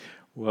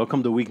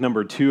Welcome to week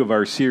number 2 of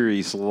our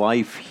series,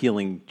 Life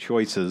Healing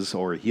Choices,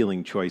 or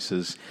Healing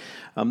Choices.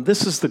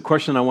 This is the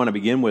question I want to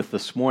begin with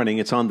this morning.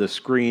 It's on the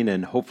screen,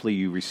 and hopefully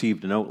you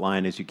received an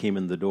outline as you came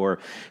in the door.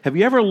 Have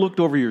you ever looked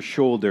over your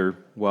shoulder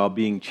while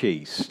being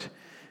chased?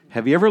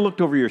 Have you ever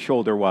looked over your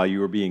shoulder while you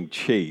were being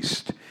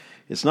chased?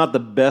 It's not the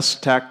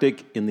best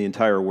tactic in the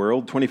entire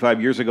world.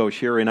 25 years ago,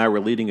 Sherry and I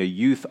were leading a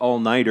youth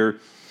all-nighter,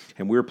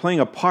 and we were playing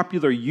a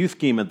popular youth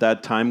game at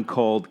that time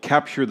called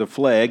Capture the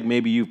Flag.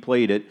 Maybe you've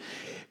played it.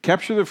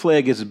 Capture the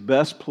Flag is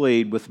best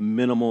played with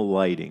minimal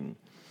lighting.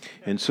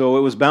 And so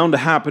it was bound to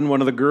happen.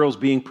 One of the girls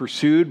being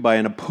pursued by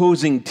an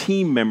opposing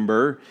team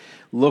member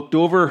looked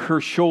over her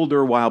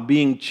shoulder while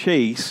being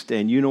chased,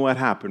 and you know what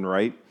happened,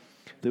 right?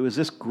 There was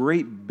this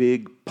great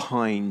big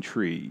pine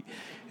tree,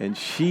 and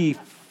she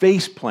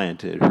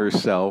face-planted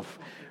herself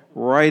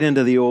right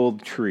into the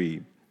old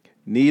tree.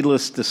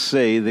 Needless to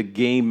say, the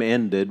game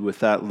ended with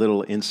that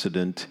little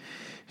incident.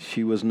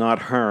 She was not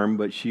harmed,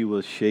 but she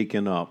was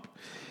shaken up.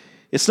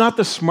 It's not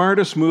the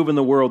smartest move in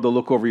the world to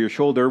look over your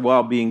shoulder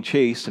while being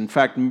chased. In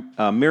fact,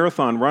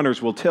 marathon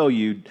runners will tell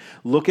you,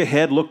 look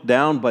ahead, look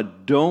down,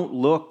 but don't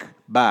look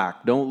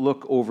back. Don't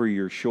look over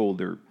your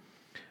shoulder.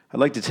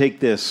 I'd like to take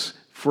this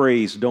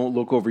phrase, don't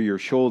look over your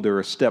shoulder,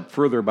 a step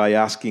further by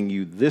asking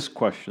you this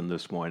question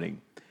this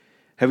morning.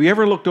 Have you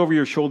ever looked over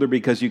your shoulder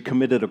because you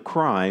committed a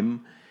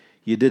crime,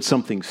 you did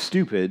something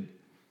stupid,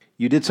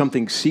 you did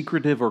something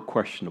secretive or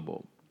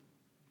questionable?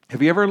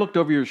 Have you ever looked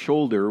over your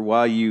shoulder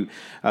while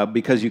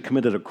because you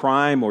committed a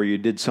crime or you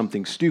did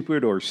something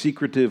stupid or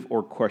secretive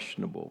or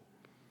questionable?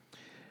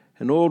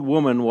 An old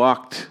woman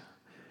walked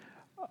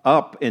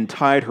up and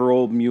tied her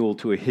old mule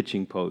to a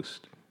hitching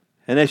post.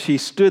 And as she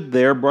stood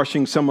there,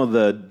 brushing some of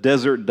the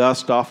desert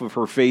dust off of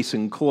her face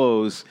and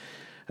clothes,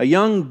 a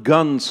young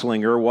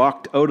gunslinger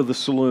walked out of the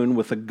saloon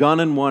with a gun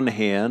in one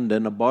hand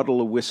and a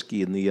bottle of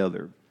whiskey in the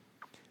other.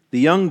 The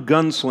young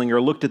gunslinger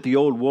looked at the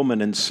old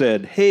woman and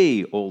said,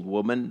 "Hey, old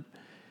woman,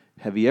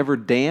 have you ever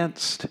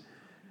danced?"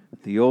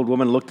 The old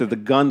woman looked at the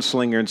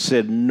gunslinger and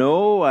said,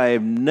 "No,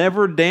 I've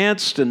never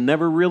danced and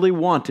never really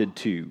wanted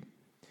to."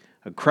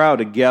 A crowd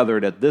had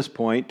gathered at this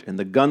point, and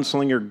the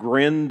gunslinger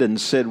grinned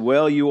and said,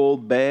 "Well, you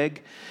old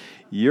bag,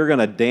 you're going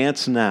to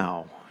dance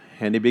now."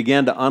 And he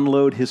began to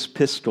unload his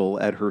pistol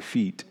at her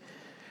feet.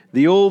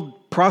 The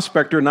old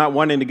prospector, not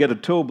wanting to get a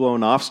toe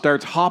blown off,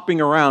 starts hopping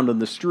around in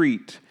the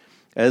street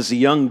as the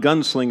young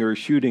gunslinger is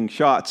shooting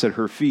shots at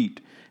her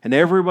feet, and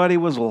everybody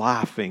was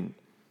laughing.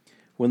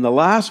 When the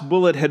last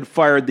bullet had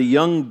fired, the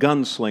young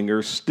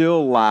gunslinger,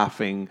 still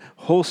laughing,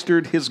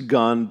 holstered his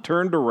gun,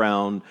 turned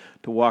around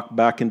to walk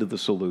back into the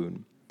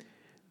saloon.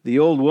 The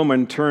old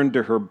woman turned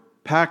to her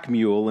pack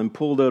mule and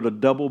pulled out a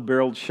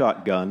double-barreled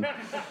shotgun.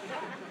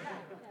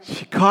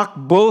 She cocked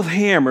both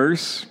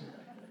hammers,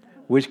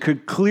 which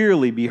could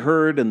clearly be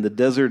heard in the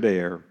desert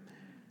air.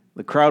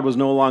 The crowd was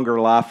no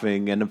longer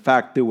laughing, and in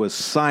fact, there was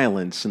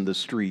silence in the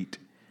street.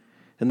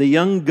 And the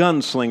young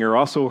gunslinger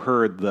also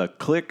heard the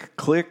click,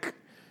 click.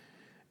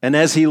 And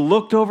as he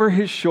looked over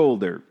his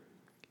shoulder,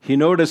 he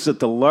noticed that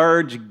the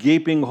large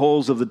gaping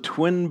holes of the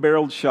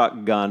twin-barreled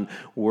shotgun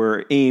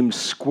were aimed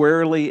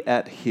squarely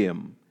at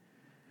him.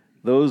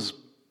 Those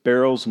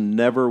barrels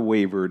never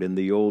wavered in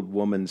the old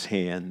woman's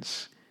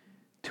hands,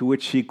 to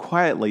which she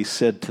quietly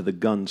said to the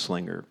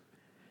gunslinger,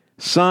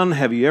 "Son,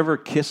 have you ever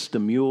kissed a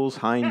mule's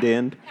hind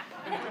end?"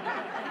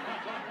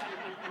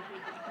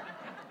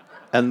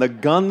 And the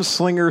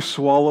gunslinger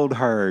swallowed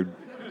hard.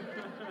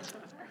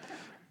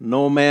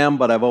 "No, ma'am,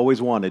 but I've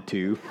always wanted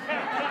to."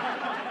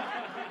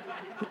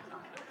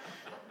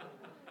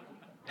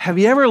 Have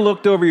you ever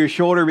looked over your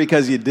shoulder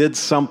because you did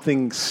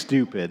something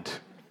stupid,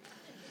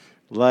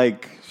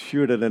 like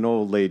shoot at an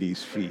old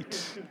lady's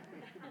feet?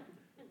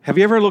 Have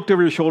you ever looked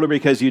over your shoulder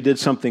because you did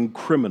something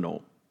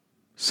criminal,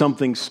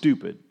 something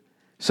stupid,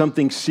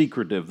 something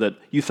secretive that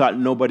you thought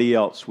nobody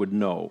else would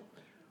know,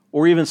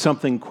 or even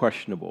something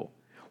questionable?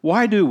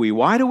 Why do we?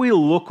 Why do we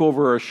look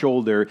over our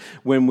shoulder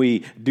when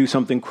we do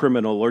something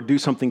criminal or do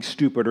something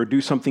stupid or do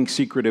something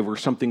secretive or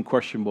something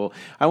questionable?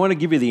 I want to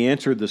give you the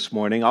answer this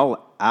morning.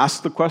 I'll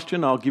ask the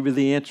question, I'll give you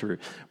the answer.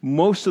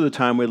 Most of the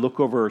time we look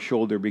over our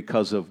shoulder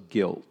because of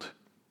guilt,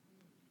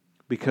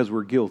 because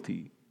we're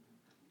guilty.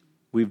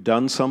 We've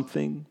done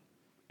something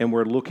and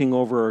we're looking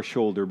over our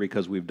shoulder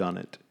because we've done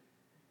it.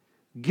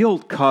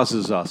 Guilt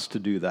causes us to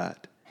do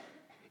that.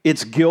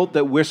 It's guilt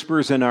that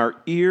whispers in our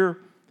ear,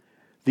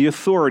 the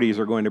authorities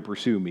are going to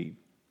pursue me.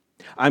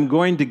 I'm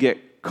going to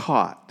get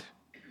caught.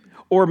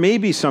 Or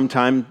maybe some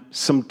time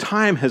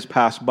has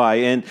passed by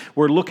and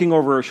we're looking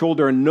over our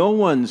shoulder and no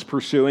one's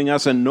pursuing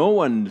us and no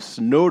one's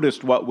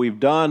noticed what we've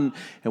done.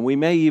 And we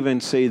may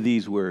even say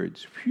these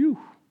words, "Phew,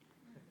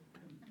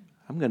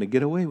 I'm going to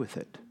get away with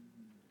it."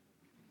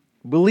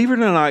 Believe it or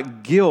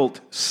not, guilt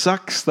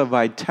sucks the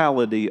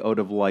vitality out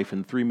of life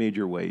in 3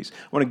 major ways.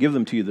 I want to give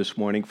them to you this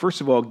morning.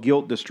 First of all,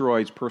 guilt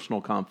destroys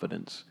personal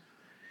confidence.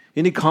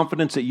 Any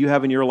confidence that you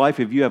have in your life,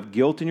 if you have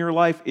guilt in your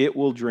life, it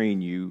will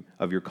drain you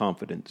of your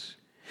confidence.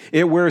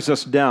 It wears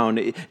us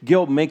down.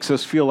 Guilt makes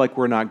us feel like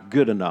we're not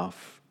good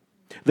enough.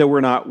 that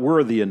we're not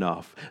worthy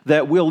enough,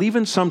 that we'll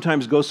even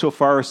sometimes go so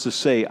far as to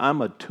say,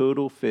 I'm a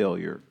total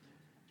failure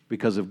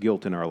because of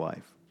guilt in our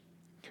life.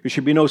 It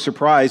should be no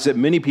surprise that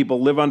many people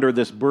live under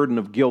this burden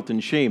of guilt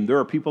and shame. There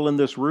are people in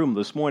this room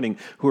this morning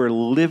who are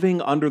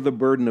living under the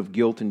burden of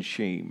guilt and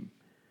shame.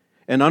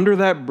 And under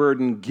that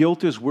burden,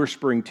 guilt is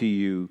whispering to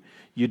you,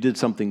 you did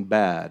something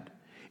bad.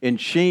 And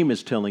shame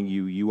is telling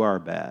you, you are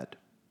bad.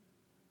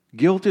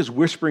 Guilt is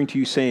whispering to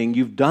you saying,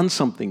 you've done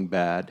something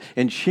bad.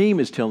 And shame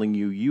is telling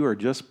you, you are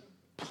just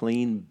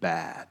plain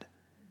bad.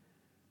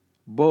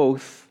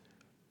 Both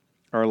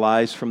are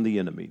lies from the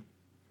enemy.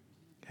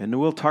 And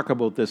we'll talk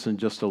about this in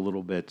just a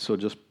little bit, so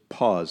just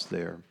pause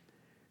there.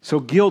 So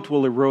guilt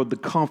will erode the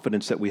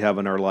confidence that we have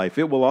in our life.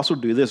 It will also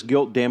do this.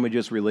 Guilt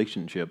damages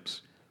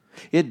relationships.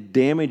 It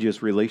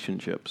damages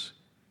relationships.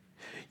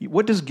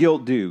 What does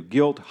guilt do?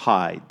 Guilt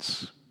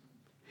hides.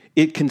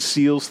 It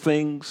conceals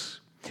things.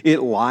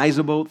 It lies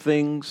about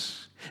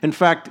things. In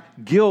fact,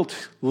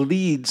 guilt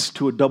leads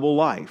to a double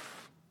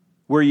life,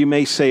 where you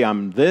may say,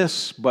 I'm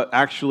this, but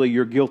actually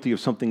you're guilty of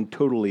something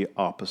totally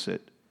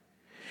opposite.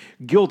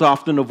 Guilt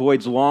often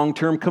avoids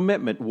long-term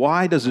commitment.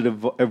 Why does it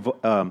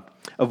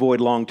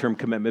avoid long-term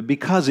commitment?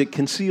 Because it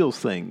conceals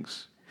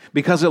things.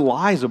 Because it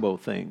lies about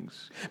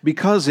things.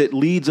 Because it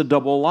leads a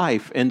double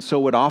life. And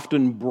so it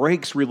often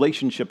breaks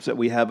relationships that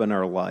we have in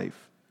our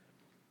life.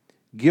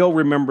 Guilt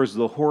remembers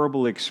the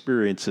horrible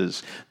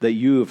experiences that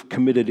you have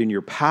committed in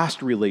your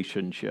past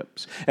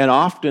relationships. And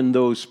often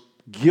those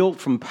guilt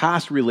from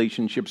past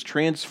relationships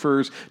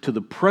transfers to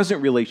the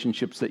present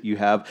relationships that you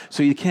have,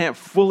 so you can't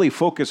fully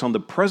focus on the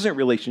present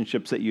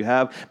relationships that you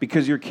have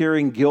because you're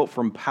carrying guilt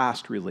from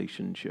past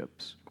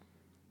relationships.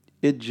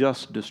 It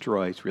just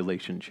destroys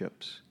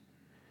relationships.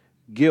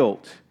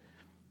 Guilt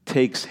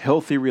takes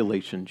healthy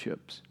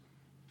relationships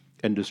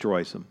and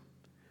destroys them.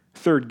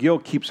 Third,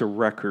 guilt keeps a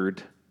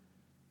record.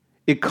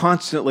 It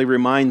constantly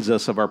reminds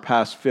us of our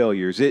past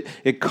failures.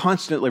 It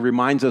constantly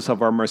reminds us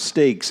of our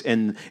mistakes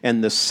and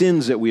the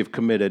sins that we have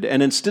committed.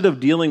 And instead of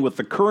dealing with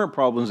the current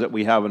problems that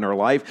we have in our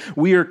life,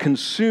 we are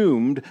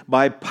consumed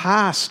by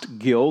past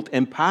guilt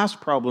and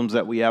past problems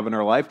that we have in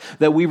our life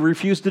that we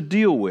refuse to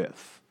deal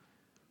with.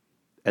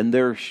 And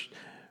they're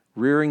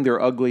rearing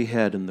their ugly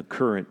head in the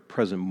current,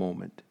 present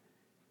moment.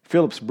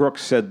 Phillips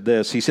Brooks said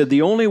this. He said,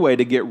 the only way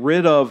to get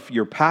rid of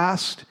your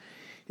past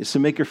is to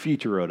make your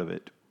future out of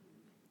it.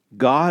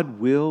 God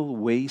will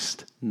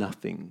waste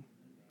nothing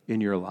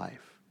in your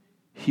life.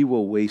 He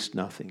will waste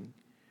nothing.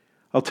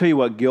 I'll tell you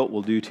what guilt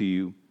will do to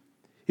you.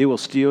 It will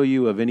steal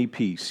you of any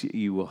peace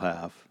you will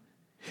have.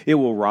 It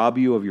will rob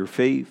you of your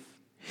faith.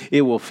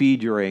 It will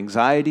feed your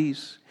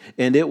anxieties.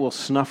 And it will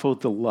snuff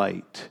out the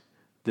light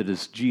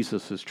that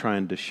Jesus is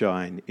trying to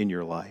shine in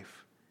your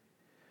life.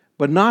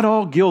 But not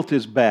all guilt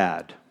is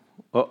bad.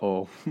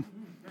 But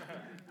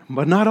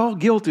not all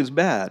guilt is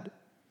bad.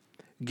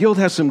 Guilt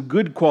has some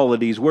good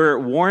qualities where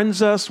it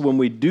warns us when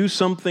we do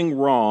something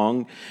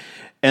wrong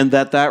and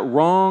that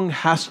wrong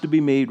has to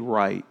be made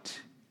right.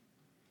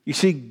 You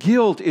see,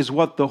 guilt is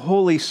what the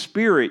Holy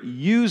Spirit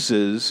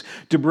uses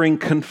to bring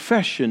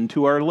confession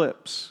to our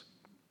lips.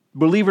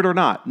 Believe it or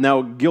not.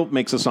 Now, guilt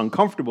makes us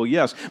uncomfortable,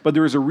 yes, but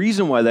there is a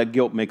reason why that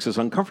guilt makes us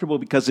uncomfortable,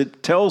 because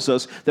it tells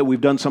us that we've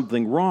done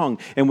something wrong.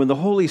 And when the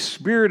Holy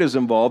Spirit is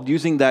involved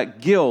using that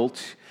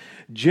guilt,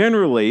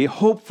 generally,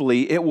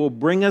 hopefully, it will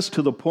bring us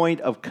to the point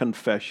of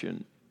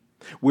confession,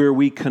 where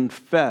we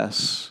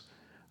confess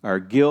our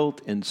guilt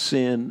and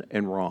sin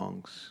and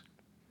wrongs.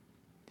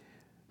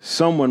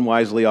 Someone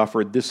wisely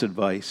offered this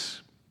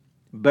advice: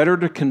 better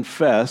to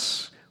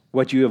confess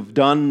what you have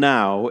done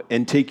now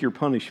and take your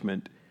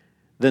punishment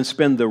than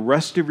spend the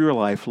rest of your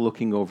life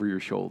looking over your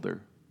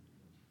shoulder.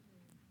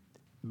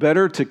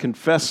 Better to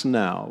confess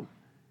now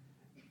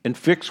and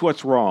fix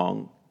what's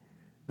wrong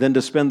than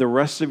to spend the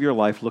rest of your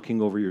life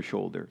looking over your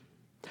shoulder.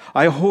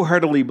 I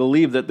wholeheartedly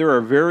believe that there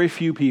are very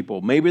few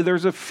people, maybe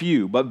there's a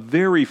few, but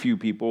very few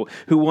people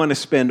who want to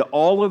spend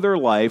all of their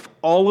life,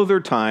 all of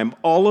their time,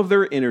 all of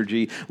their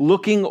energy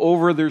looking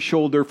over their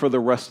shoulder for the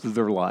rest of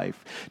their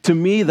life. To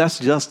me, that's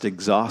just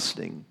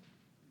exhausting.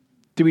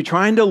 To be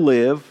trying to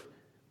live,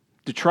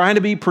 to trying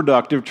to be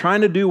productive,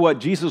 trying to do what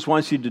Jesus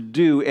wants you to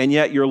do, and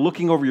yet you're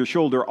looking over your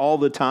shoulder all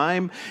the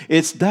time,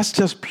 that's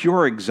just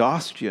pure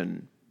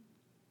exhaustion.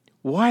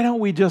 Why don't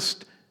we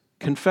just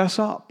confess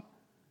up?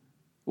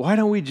 Why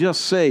don't we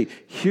just say,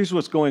 here's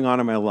what's going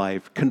on in my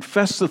life.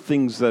 Confess the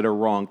things that are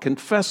wrong.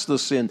 Confess the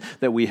sin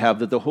that we have,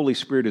 that the Holy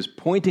Spirit is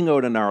pointing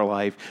out in our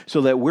life,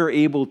 so that we're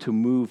able to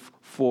move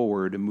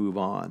forward and move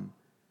on.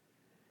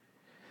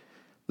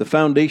 The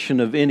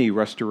foundation of any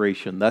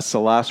restoration. That's the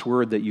last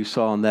word that you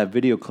saw in that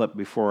video clip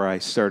before I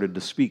started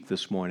to speak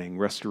this morning,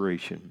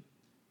 restoration.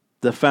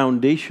 The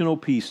foundational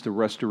piece to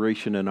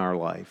restoration in our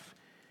life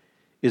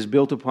is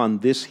built upon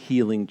this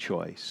healing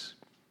choice.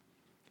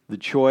 The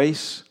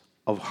choice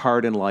of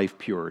heart and life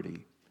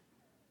purity.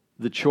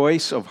 The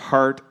choice of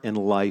heart and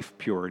life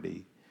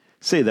purity.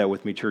 Say that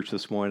with me, church,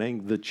 this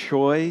morning. The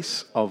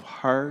choice of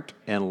heart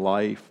and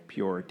life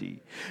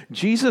purity.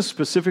 Jesus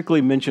specifically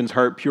mentions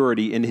heart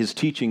purity in his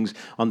teachings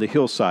on the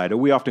hillside, or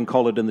we often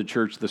call it in the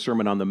church the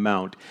Sermon on the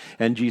Mount.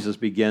 And Jesus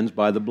begins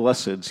by the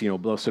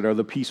blesseds. Blessed are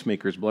the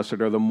peacemakers,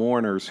 blessed are the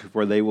mourners,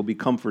 for they will be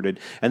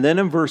comforted. And then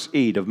in verse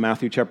 8 of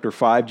Matthew chapter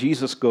 5,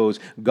 Jesus goes,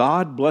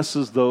 God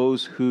blesses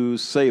those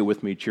whose, say it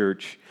with me,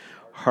 church,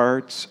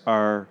 hearts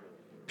are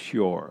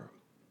pure.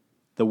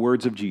 The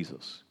words of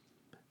Jesus.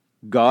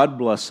 God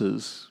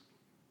blesses,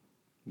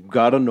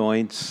 God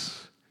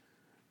anoints,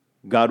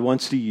 God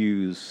wants to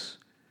use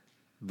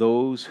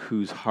those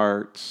whose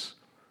hearts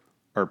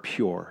are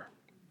pure,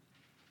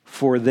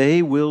 for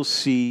they will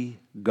see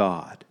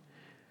God.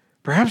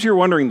 Perhaps you're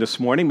wondering this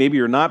morning, maybe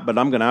you're not, but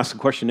I'm going to ask the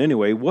question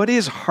anyway. What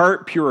is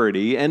heart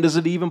purity, and is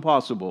it even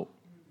possible?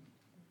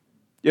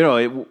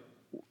 We're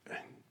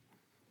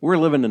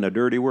living in a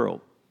dirty world.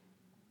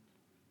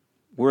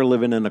 We're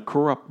living in a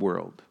corrupt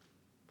world.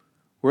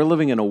 We're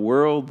living in a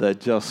world that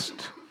just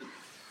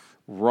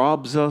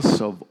robs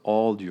us of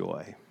all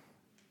joy.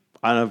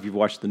 I don't know if you've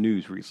watched the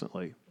news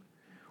recently,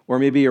 or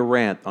maybe a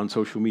rant on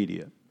social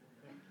media.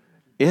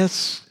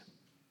 It's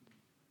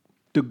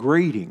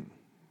degrading,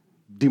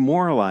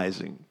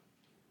 demoralizing,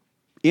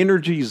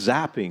 energy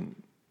zapping.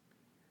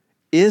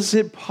 Is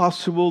it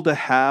possible to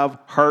have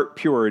heart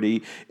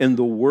purity in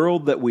the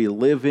world that we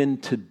live in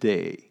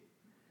today?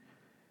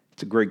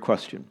 It's a great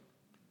question.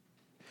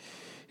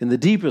 In the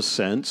deepest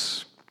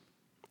sense,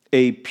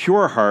 a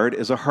pure heart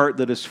is a heart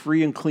that is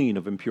free and clean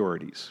of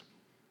impurities.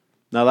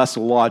 Now that's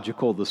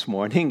logical this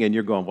morning, and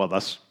you're going, well,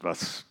 that's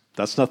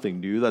nothing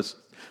new. That's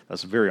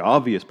very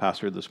obvious,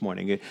 Pastor, this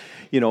morning.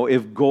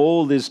 If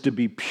gold is to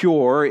be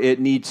pure, it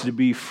needs to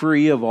be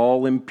free of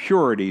all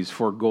impurities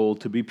for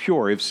gold to be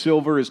pure. If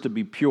silver is to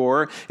be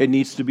pure, it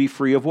needs to be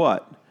free of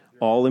what?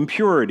 All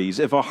impurities.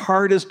 If a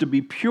heart is to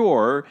be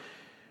pure,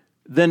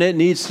 then it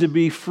needs to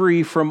be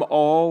free from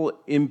all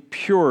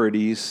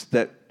impurities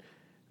that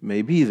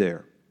may be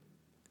there.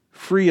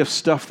 Free of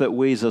stuff that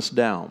weighs us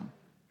down,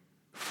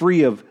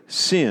 free of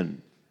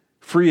sin,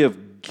 free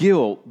of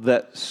guilt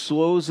that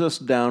slows us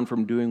down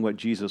from doing what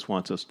Jesus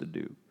wants us to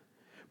do.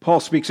 Paul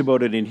speaks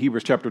about it in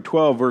Hebrews chapter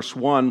 12, verse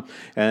 1,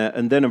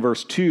 and then in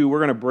verse 2, we're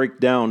going to break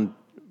down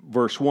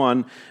verse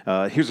 1.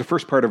 Here's the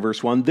first part of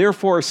verse 1.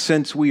 Therefore,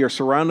 since we are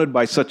surrounded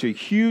by such a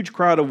huge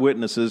crowd of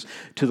witnesses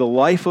to the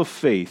life of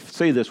faith,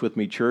 say this with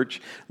me,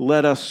 church,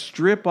 let us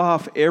strip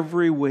off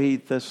every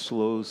weight that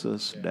slows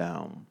us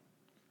down.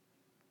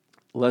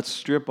 Let's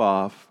strip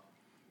off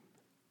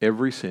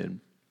every sin,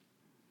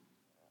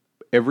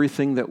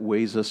 everything that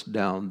weighs us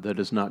down that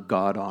is not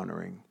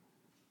God-honoring.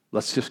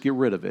 Let's just get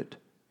rid of it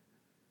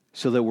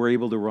so that we're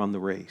able to run the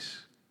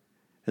race.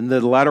 And the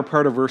latter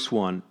part of verse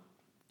 1,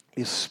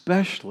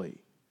 especially,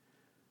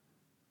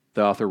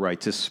 the author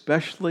writes,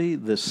 especially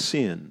the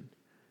sin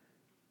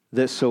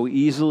that so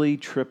easily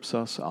trips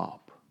us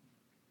up.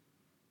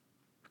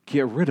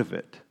 Get rid of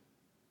it.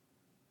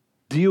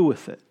 Deal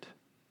with it.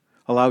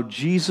 Allow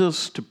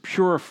Jesus to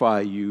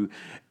purify you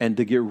and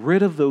to get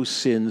rid of those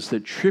sins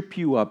that trip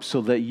you up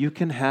so that you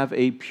can have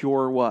a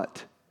pure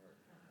what?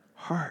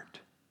 Heart.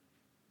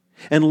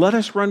 And let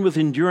us run with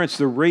endurance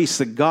the race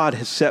that God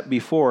has set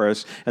before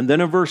us. And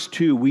then in verse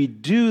 2, we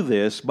do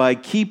this by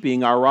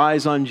keeping our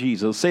eyes on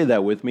Jesus. Say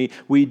that with me.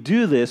 We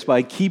do this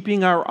by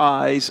keeping our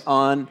eyes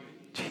on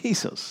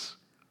Jesus,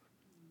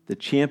 the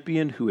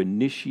champion who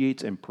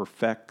initiates and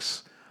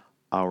perfects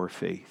our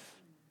faith.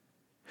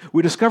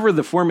 We discover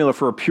the formula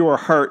for a pure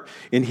heart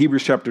in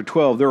Hebrews chapter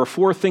 12. There are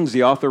 4 things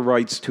the author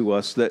writes to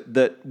us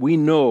that we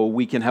know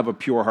we can have a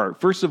pure heart.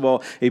 First of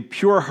all, a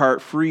pure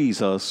heart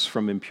frees us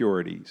from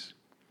impurities.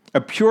 A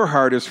pure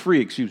heart is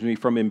free,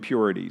 from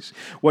impurities.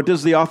 What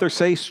does the author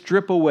say?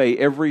 Strip away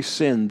every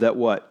sin that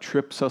what?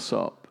 Trips us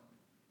up.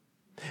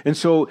 And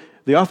so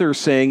the author is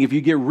saying if you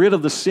get rid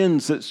of the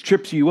sins that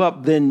trips you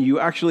up, then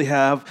you actually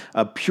have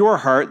a pure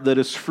heart that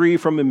is free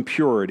from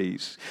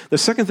impurities. The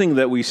second thing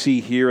that we see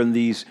here in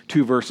these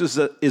 2 verses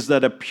is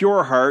that a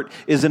pure heart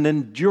is an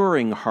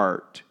enduring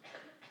heart.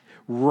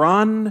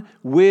 Run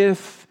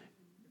with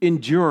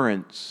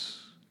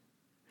endurance.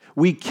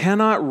 We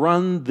cannot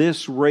run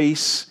this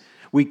race.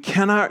 We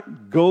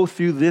cannot go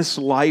through this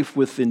life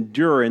with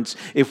endurance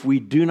if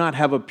we do not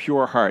have a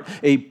pure heart.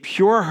 A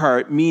pure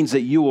heart means that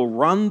you will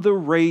run the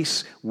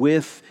race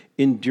with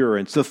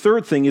endurance. The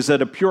third thing is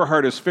that a pure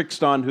heart is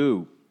fixed on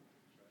who?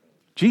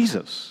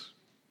 Jesus.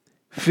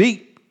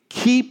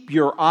 Keep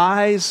your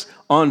eyes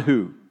on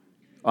who?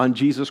 On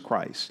Jesus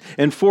Christ.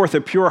 And fourth,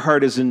 a pure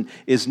heart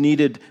is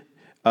needed.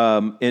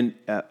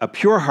 A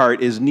pure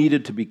heart is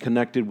needed to be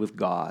connected with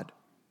God.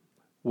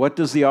 What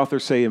does the author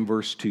say in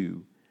verse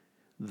 2?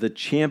 The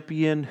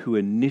champion who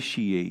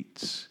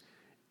initiates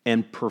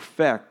and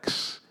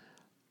perfects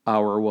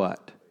our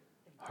what?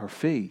 Our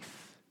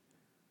faith.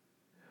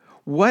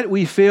 What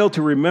we fail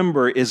to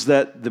remember is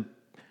that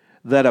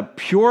a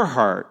pure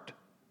heart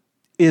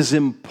is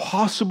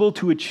impossible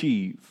to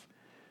achieve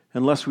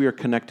unless we are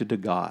connected to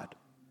God.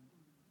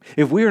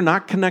 If we are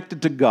not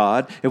connected to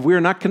God, if we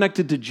are not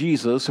connected to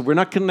Jesus, if we're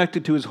not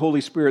connected to His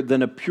Holy Spirit,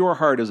 then a pure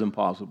heart is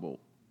impossible.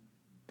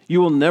 You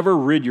will never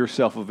rid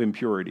yourself of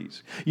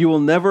impurities. You will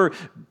never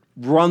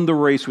run the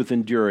race with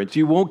endurance.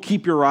 You won't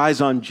keep your eyes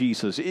on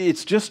Jesus.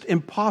 It's just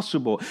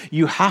impossible.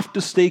 You have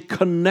to stay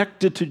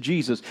connected to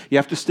Jesus. You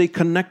have to stay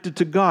connected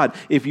to God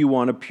if you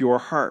want a pure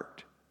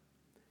heart.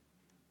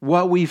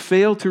 What we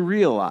fail to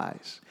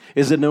realize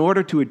is that in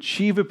order to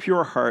achieve a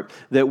pure heart,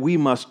 that we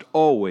must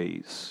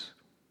always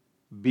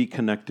be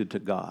connected to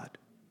God.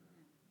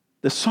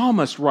 The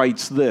psalmist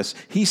writes this.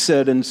 He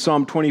said in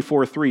Psalm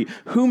 24:3,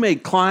 "Who may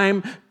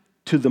climb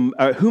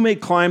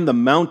the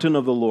mountain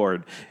of the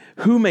Lord?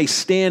 Who may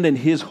stand in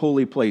His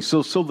holy place?"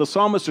 So the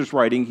psalmist is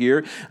writing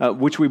here,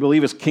 which we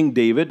believe is King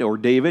David or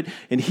David,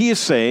 and he is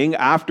saying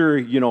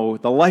after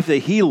the life that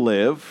he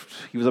lived,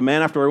 he was a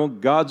man after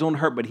God's own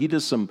heart, but he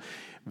did some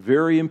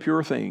very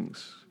impure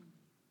things.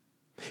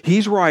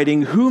 He's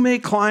writing, "Who may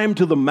climb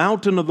to the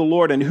mountain of the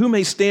Lord, and who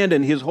may stand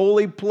in His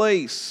holy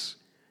place?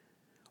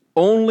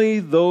 Only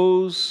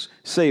those,"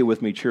 say it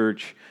with me,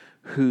 church,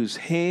 "whose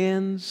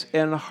hands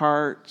and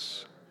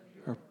hearts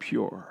are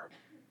pure."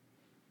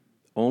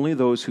 Only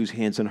those whose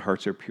hands and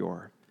hearts are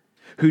pure,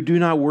 who do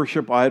not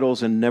worship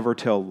idols and never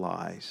tell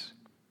lies.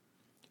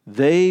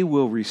 They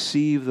will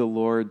receive the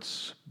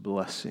Lord's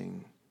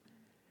blessing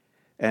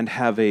and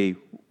have a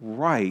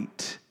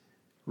right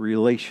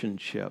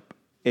relationship,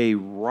 a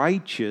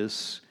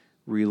righteous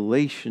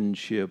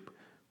relationship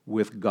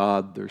with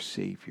God their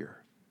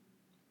Savior.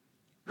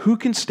 Who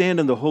can stand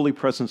in the holy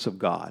presence of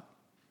God?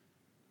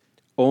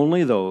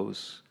 Only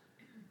those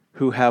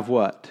who have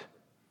what?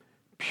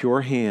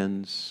 Pure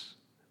hands,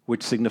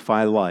 which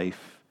signify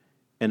life,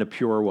 and a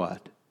pure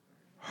what?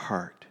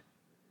 Heart.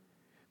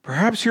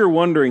 Perhaps you're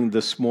wondering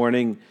this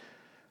morning,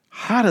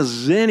 how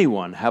does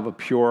anyone have a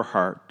pure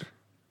heart?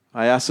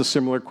 I asked a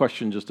similar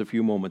question just a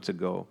few moments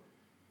ago.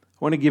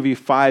 I want to give you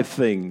 5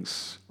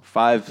 things,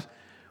 5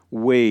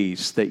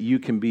 ways that you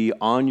can be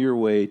on your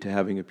way to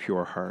having a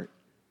pure heart.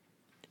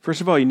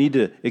 First of all, you need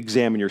to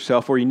examine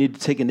yourself, or you need to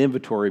take an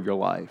inventory of your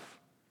life.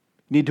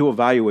 You need to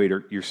evaluate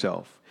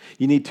yourself.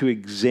 You need to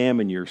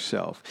examine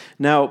yourself.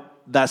 Now,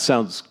 that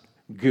sounds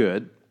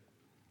good,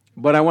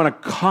 but I want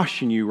to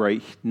caution you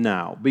right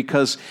now,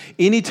 because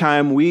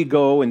anytime we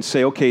go and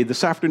say, okay,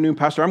 this afternoon,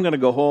 Pastor, I'm going to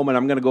go home and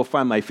I'm going to go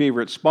find my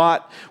favorite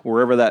spot,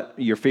 wherever that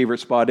your favorite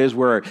spot is,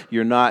 where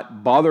you're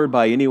not bothered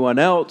by anyone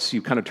else,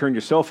 you kind of turn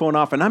your cell phone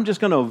off, and I'm just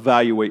going to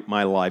evaluate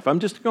my life. I'm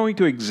just going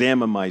to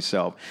examine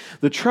myself.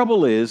 The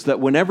trouble is that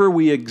whenever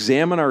we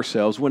examine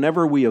ourselves,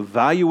 whenever we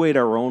evaluate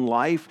our own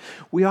life,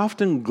 we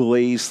often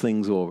glaze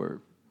things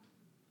over.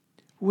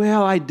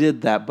 Well, I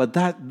did that, but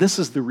this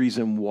is the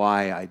reason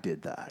why I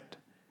did that.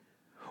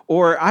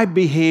 Or I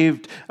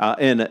behaved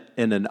in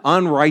an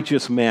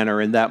unrighteous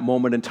manner in that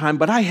moment in time,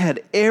 but I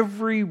had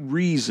every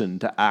reason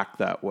to act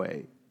that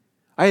way.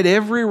 I had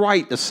every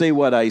right to say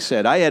what I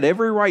said. I had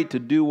every right to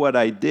do what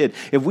I did.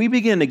 If we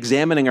begin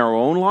examining our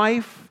own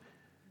life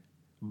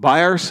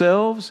by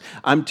ourselves,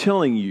 I'm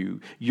telling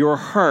you, your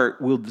heart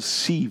will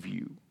deceive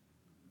you.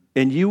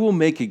 And you will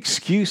make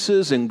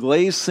excuses and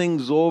glaze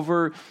things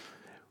over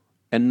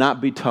and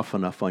not be tough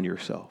enough on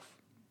yourself.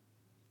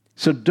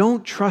 So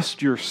don't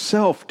trust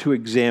yourself to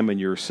examine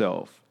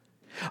yourself.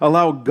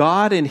 Allow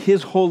God and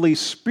His Holy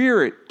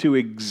Spirit to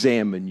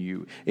examine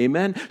you.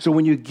 Amen? So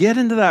when you get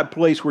into that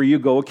place where you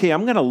go, okay,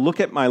 I'm going to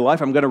look at my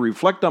life, I'm going to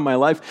reflect on my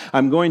life,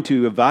 I'm going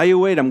to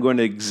evaluate, I'm going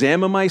to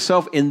examine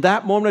myself, in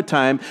that moment of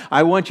time,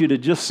 I want you to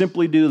just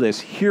simply do this.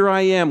 Here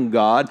I am,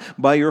 God,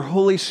 by your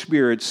Holy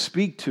Spirit,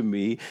 speak to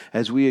me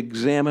as we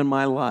examine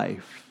my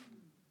life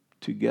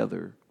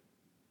together.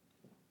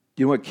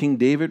 You know what King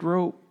David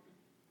wrote?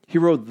 He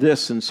wrote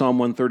this in Psalm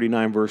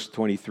 139, verse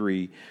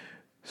 23.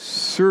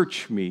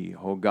 "Search me,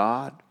 O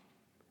God,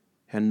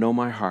 and know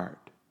my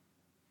heart."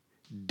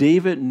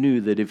 David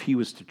knew that if he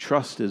was to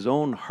trust his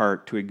own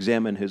heart to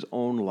examine his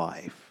own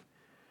life,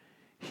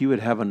 he would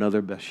have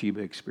another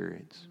Bathsheba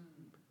experience.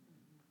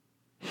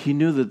 He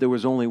knew that there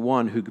was only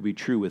one who could be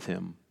true with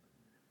him,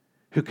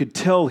 who could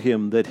tell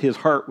him that his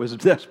heart was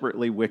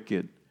desperately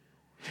wicked,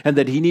 and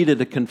that he needed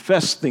to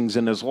confess things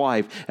in his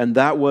life, and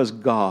that was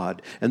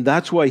God. And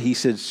that's why he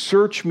said,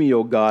 "Search me,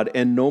 O God,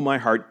 and know my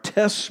heart.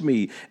 Test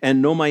me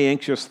and know my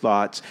anxious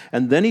thoughts."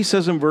 And then he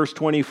says in verse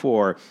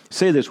 24,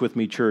 say this with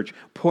me, church,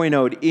 "Point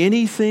out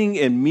anything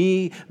in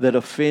me that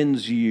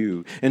offends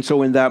you." And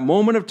so in that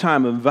moment of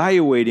time,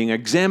 evaluating,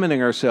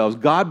 examining ourselves,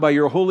 God, by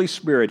your Holy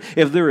Spirit,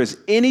 if there is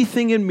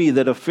anything in me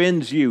that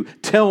offends you,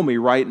 tell me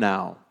right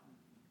now,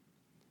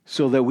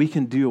 so that we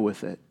can deal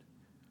with it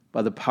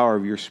by the power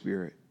of your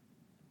Spirit.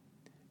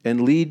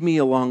 And lead me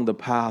along the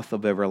path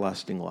of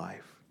everlasting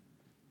life.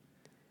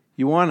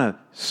 You want to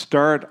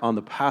start on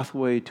the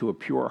pathway to a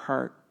pure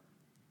heart?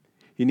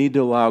 You need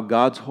to allow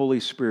God's Holy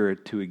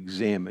Spirit to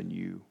examine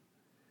you,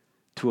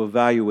 to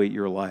evaluate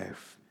your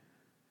life,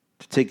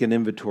 to take an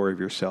inventory of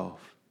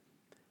yourself.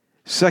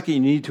 Second, you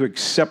need to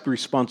accept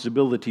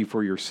responsibility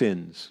for your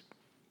sins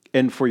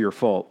and for your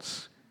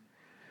faults.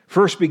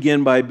 First,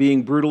 begin by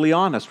being brutally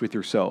honest with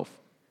yourself.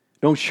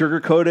 Don't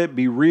sugarcoat it.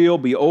 Be real,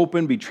 be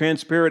open, be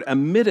transparent.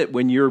 Admit it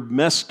when you're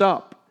messed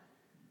up.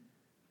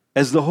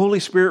 As the Holy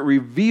Spirit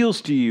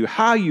reveals to you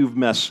how you've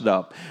messed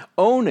up,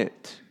 own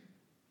it.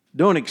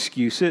 Don't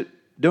excuse it.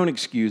 Don't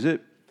excuse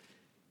it.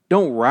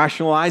 Don't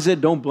rationalize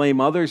it. Don't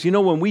blame others. You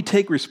know, when we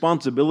take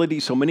responsibility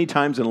so many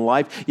times in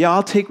life, yeah,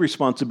 I'll take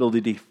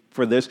responsibility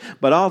for this,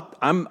 but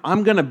I'm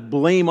going to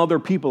blame other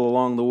people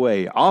along the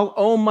way. I'll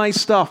own my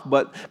stuff,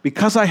 but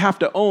because I have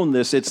to own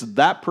this, it's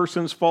that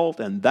person's fault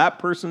and that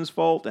person's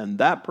fault and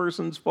that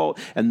person's fault,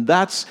 and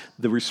that's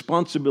the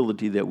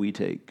responsibility that we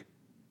take.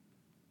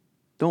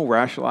 Don't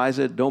rationalize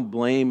it. Don't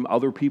blame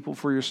other people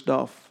for your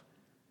stuff.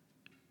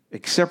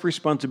 Accept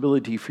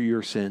responsibility for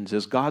your sins.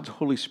 As God's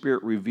Holy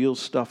Spirit reveals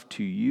stuff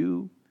to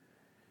you,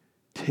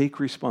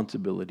 take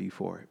responsibility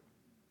for it.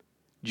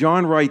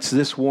 John writes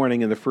this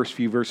warning in the first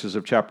few verses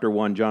of chapter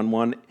 1, John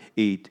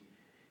 1:8.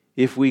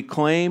 If we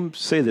claim,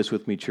 say this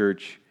with me,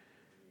 church,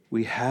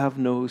 we have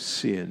no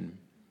sin,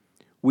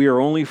 we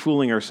are only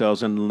fooling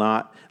ourselves and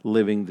not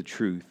living the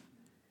truth.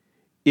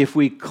 If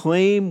we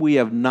claim we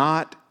have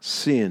not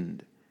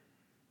sinned,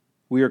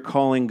 we are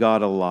calling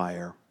God a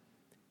liar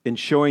and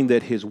showing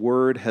that His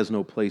word has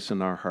no place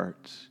in our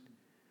hearts.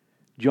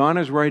 John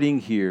is writing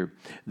here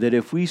that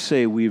if we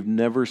say we've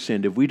never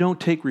sinned, if we don't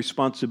take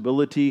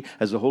responsibility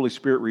as the Holy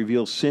Spirit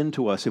reveals sin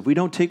to us, if we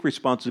don't take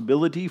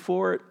responsibility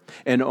for it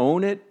and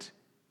own it,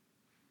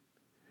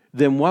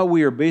 then what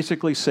we are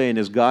basically saying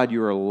is, God,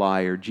 you're a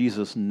liar.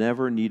 Jesus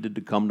never needed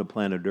to come to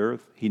planet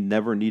Earth. He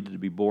never needed to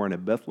be born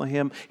at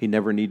Bethlehem. He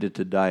never needed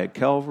to die at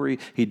Calvary.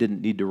 He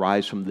didn't need to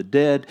rise from the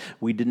dead.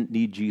 We didn't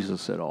need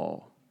Jesus at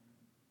all.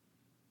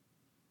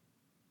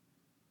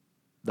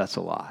 That's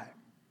a lie.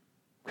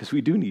 Because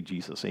we do need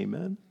Jesus,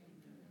 amen?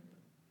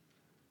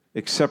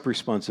 Accept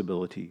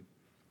responsibility.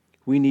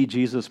 We need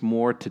Jesus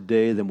more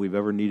today than we've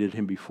ever needed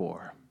Him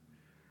before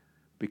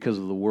because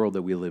of the world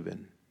that we live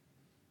in.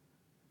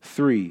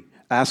 3,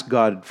 ask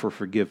God for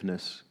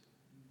forgiveness.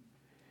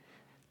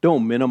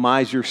 Don't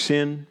minimize your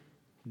sin.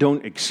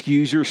 Don't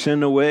excuse your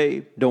sin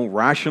away. Don't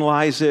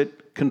rationalize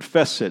it.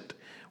 Confess it.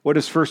 What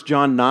is 1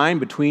 John 9,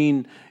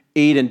 between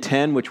 8 and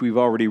 10, which we've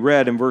already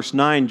read? In verse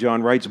 9,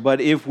 John writes, but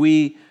if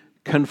we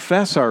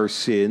confess our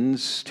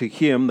sins to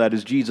Him, that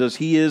is Jesus,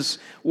 He is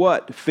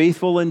what?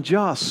 Faithful and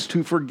just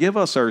to forgive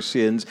us our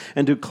sins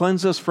and to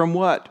cleanse us from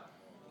what?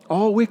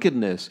 All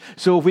wickedness.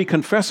 So if we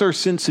confess our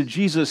sins to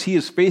Jesus, He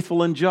is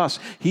faithful and just.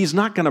 He's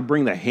not going to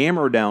bring the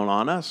hammer down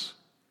on us.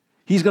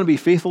 He's going to be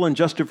faithful and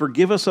just to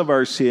forgive us of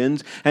our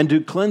sins and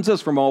to cleanse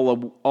us from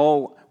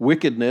all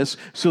wickedness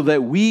so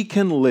that we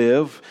can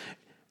live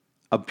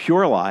a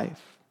pure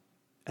life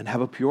and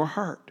have a pure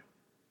heart.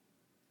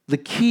 The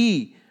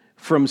key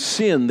from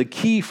sin, the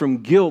key from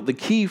guilt, the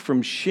key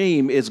from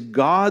shame is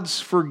God's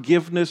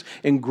forgiveness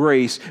and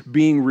grace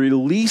being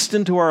released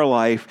into our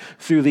life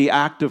through the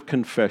act of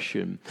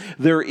confession.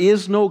 There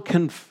is no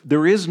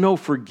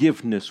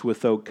forgiveness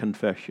without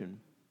confession.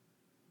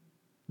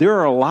 There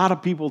are a lot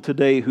of people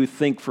today who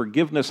think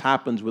forgiveness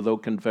happens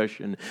without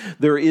confession.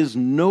 There is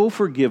no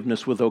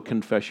forgiveness without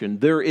confession.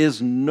 There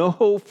is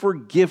no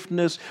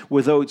forgiveness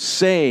without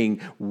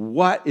saying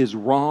what is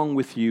wrong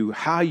with you,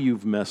 how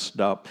you've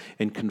messed up,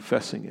 and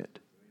confessing it.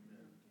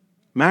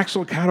 Max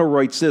Lucado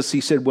writes this.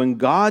 He said, when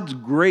God's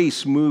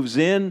grace moves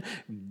in,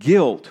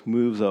 guilt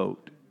moves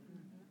out.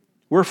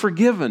 We're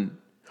forgiven.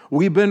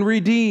 We've been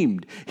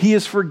redeemed. He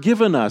has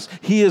forgiven us.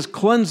 He has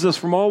cleansed us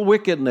from all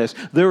wickedness.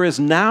 There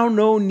is now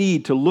no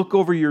need to look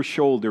over your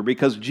shoulder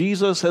because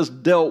Jesus has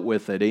dealt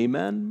with it.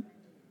 Amen?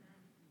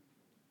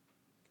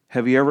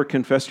 Have you ever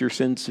confessed your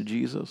sins to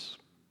Jesus?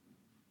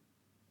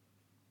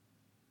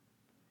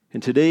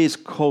 In today's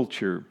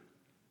culture,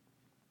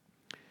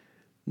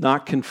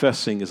 not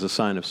confessing is a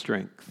sign of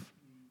strength.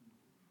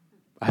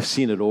 I've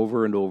seen it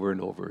over and over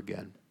and over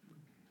again.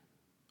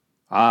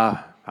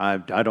 I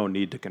don't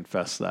need to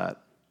confess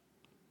that.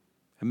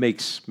 It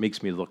makes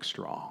me look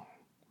strong.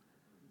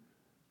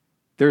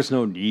 There's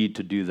no need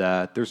to do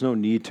that. There's no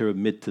need to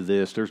admit to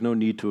this. There's no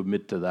need to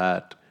admit to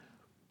that.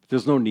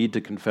 There's no need to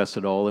confess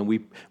at all. And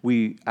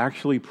we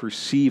actually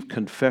perceive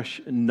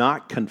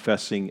not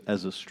confessing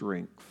as a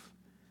strength.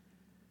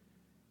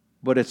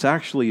 But it's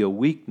actually a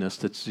weakness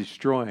that's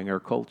destroying our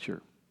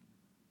culture.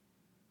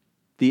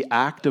 The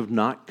act of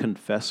not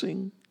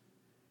confessing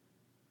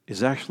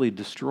is actually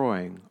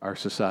destroying our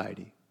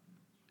society.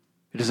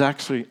 It is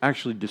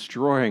actually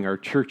destroying our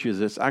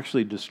churches. It's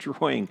actually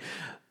destroying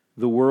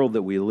the world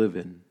that we live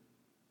in.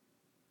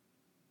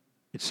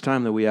 It's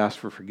time that we ask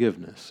for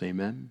forgiveness.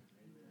 Amen?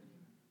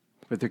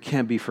 But there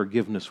can't be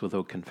forgiveness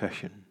without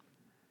confession,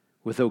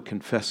 without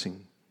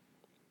confessing.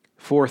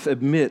 4th,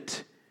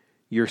 admit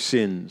your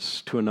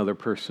sins to another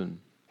person.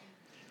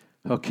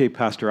 Okay,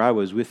 Pastor, I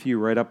was with you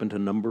right up into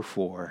number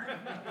 4.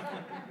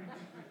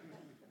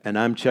 And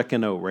I'm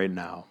checking out right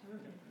now.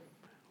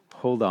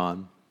 Hold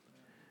on.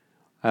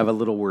 I have a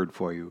little word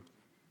for you.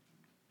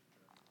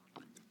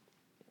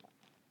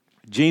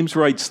 James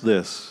writes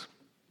this.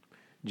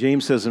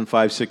 James says in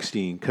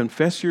 5:16,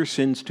 confess your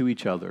sins to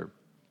each other.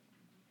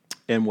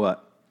 And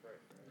what?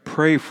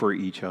 pray for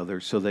each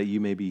other so that you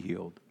may be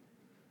healed.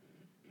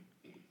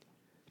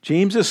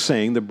 James is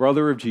saying, the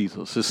brother of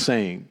Jesus is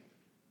saying,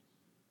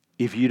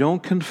 if you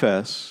don't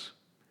confess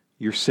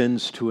your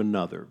sins to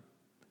another,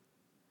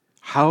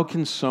 how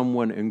can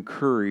someone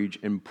encourage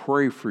and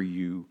pray for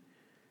you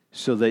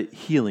so that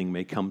healing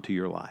may come to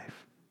your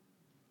life?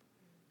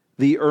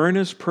 The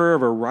earnest prayer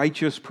of a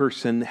righteous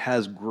person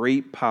has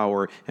great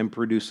power and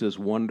produces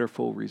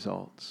wonderful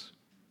results.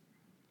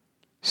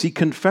 See,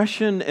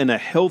 confession in a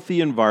healthy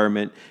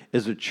environment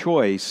is a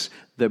choice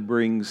that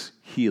brings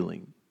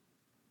healing.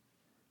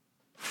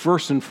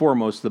 First and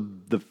foremost,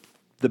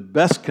 the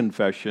best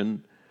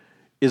confession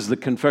is the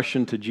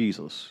confession to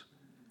Jesus.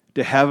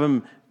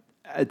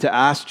 To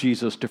ask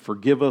Jesus to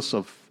forgive us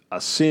of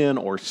a sin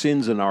or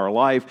sins in our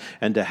life,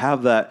 and to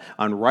have that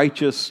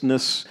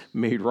unrighteousness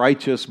made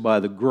righteous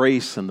by the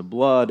grace and the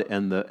blood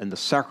and the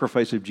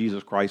sacrifice of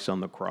Jesus Christ on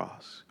the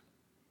cross.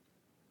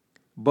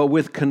 But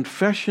with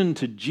confession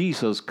to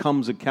Jesus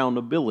comes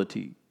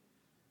accountability.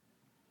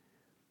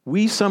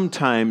 We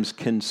sometimes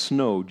can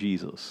snow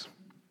Jesus.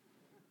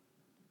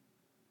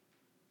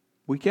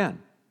 We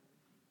can.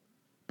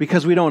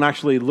 Because we don't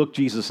actually look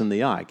Jesus in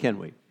the eye, can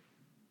we?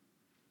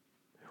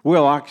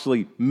 We'll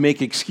actually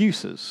make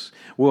excuses.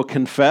 We'll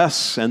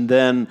confess, and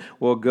then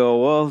we'll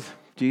go, well,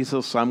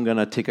 Jesus, I'm going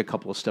to take a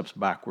couple of steps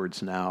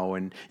backwards now,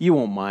 and you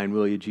won't mind,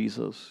 will you,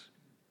 Jesus?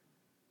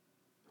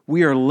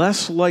 We are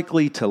less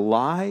likely to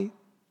lie.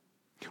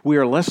 We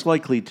are less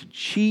likely to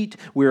cheat.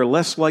 We are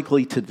less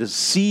likely to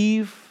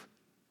deceive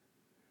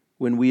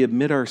when we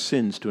admit our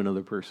sins to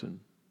another person.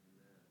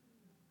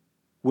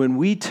 When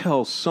we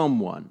tell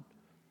someone,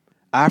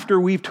 after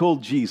we've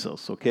told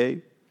Jesus,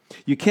 okay?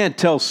 You can't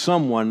tell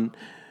someone,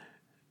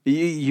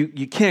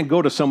 you can't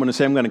go to someone and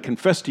say, I'm going to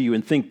confess to you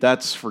and think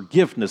that's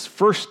forgiveness.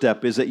 First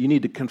step is that you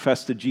need to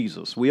confess to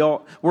Jesus. We're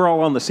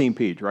all on the same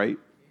page, right?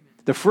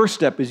 The first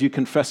step is you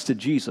confess to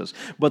Jesus.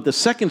 But the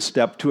second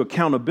step to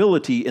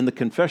accountability in the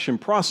confession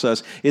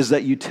process is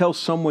that you tell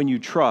someone you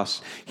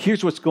trust,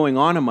 here's what's going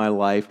on in my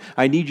life.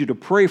 I need you to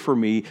pray for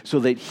me so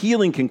that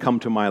healing can come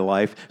to my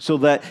life, so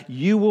that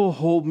you will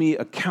hold me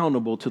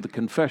accountable to the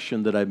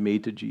confession that I've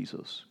made to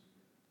Jesus.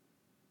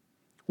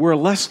 We're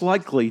less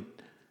likely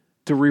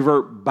to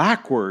revert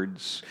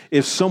backwards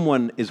if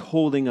someone is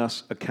holding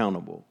us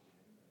accountable.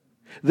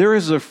 There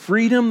is a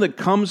freedom that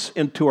comes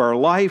into our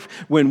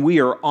life when we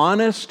are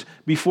honest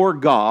before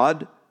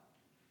God,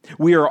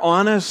 we are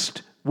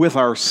honest with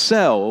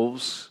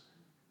ourselves,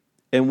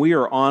 and we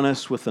are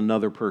honest with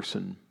another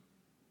person.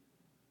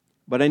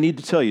 But I need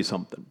to tell you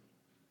something.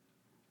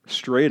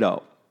 Straight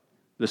up,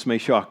 this may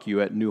shock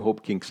you at New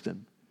Hope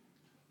Kingston.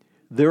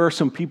 There are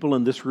some people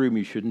in this room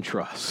you shouldn't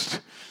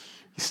trust.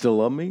 You still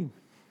love me?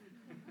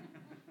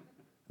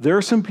 There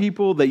are some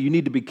people that you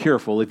need to be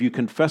careful. If you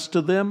confess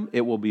to them,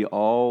 it will be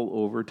all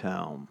over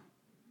town.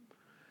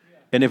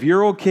 And if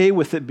you're okay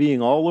with it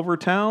being all over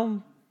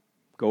town,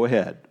 go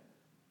ahead.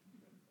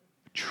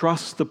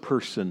 Trust the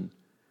person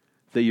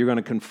that you're going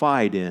to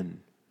confide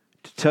in,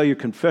 to tell your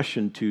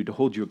confession to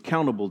hold you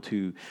accountable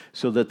to,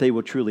 so that they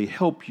will truly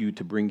help you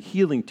to bring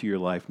healing to your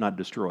life, not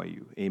destroy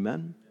you.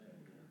 Amen?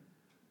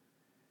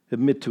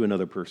 Admit to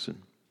another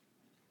person.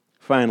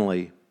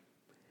 Finally,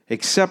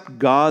 accept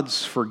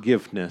God's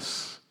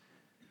forgiveness.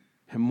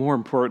 And more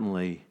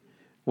importantly,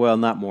 well,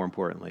 not more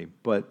importantly,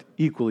 but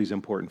equally as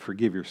important,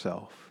 forgive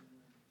yourself.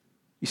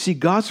 You see,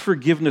 God's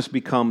forgiveness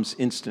becomes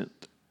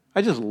instant.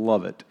 I just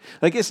love it.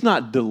 Like, it's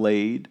not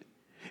delayed.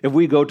 If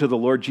we go to the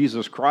Lord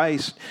Jesus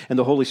Christ and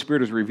the Holy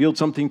Spirit has revealed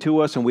something to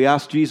us and we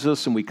ask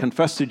Jesus and we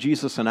confess to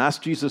Jesus and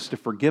ask Jesus to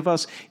forgive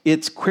us,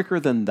 it's quicker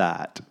than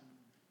that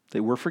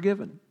we're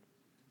forgiven.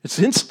 It's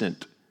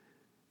instant.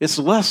 It's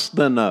less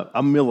than a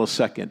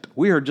millisecond.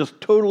 We are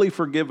just totally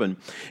forgiven.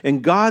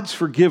 And God's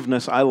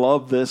forgiveness, I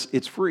love this,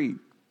 it's free.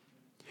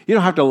 You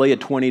don't have to lay a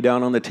 20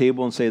 down on the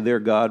table and say, there,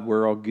 God,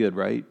 we're all good,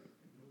 right?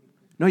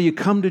 No, you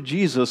come to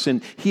Jesus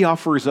and He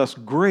offers us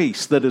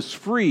grace that is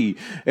free.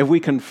 If we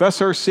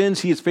confess our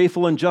sins, He is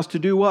faithful and just to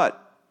do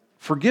what?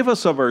 Forgive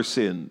us of our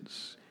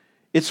sins.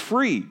 It's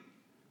free.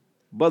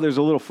 But there's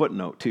a little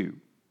footnote too.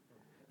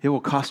 It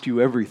will cost you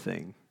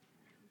everything.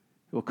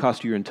 It will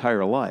cost you your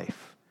entire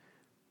life.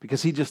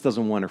 Because He just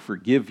doesn't want to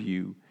forgive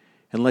you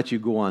and let you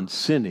go on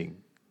sinning.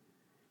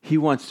 He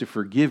wants to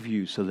forgive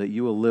you so that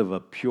you will live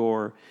a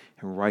pure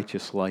and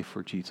righteous life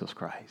for Jesus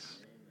Christ.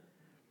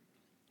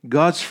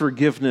 God's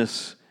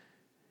forgiveness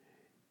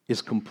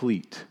is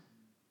complete.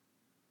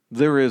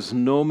 There is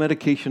no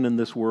medication in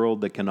this world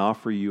that can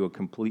offer you a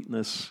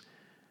completeness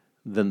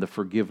than the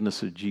forgiveness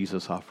that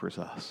Jesus offers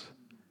us.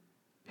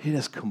 It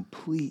is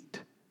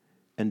complete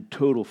and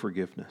total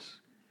forgiveness.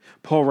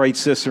 Paul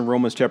writes this in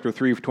Romans chapter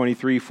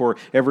 3:23, for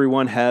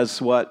everyone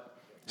has what?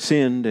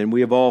 Sinned, and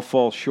we have all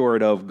fall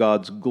short of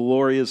God's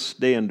glorious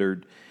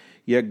standard.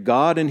 Yet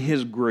God in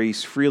His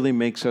grace freely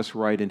makes us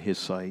right in His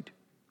sight.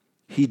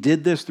 He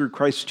did this through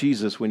Christ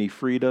Jesus when He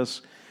freed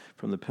us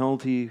from the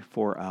penalty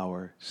for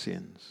our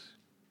sins.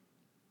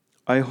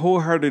 I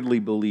wholeheartedly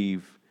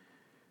believe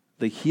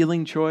the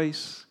healing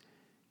choice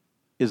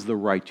is the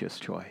righteous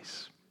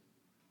choice.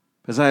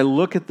 As I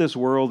look at this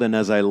world and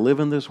as I live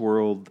in this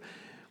world,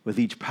 with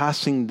each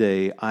passing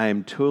day, I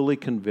am totally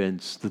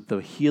convinced that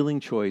the healing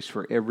choice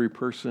for every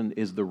person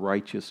is the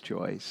righteous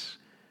choice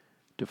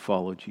to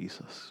follow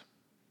Jesus,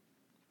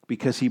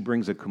 because he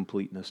brings a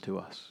completeness to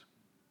us.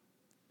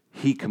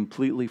 He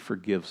completely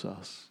forgives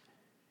us.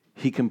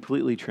 He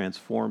completely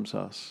transforms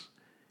us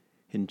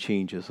and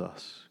changes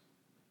us.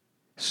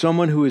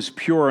 Someone who is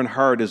pure in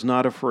heart is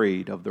not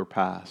afraid of their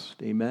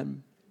past.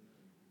 Amen?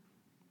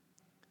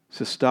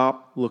 So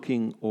stop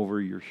looking over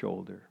your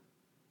shoulder.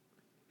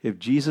 If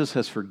Jesus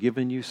has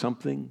forgiven you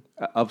something,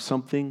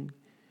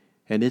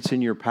 and it's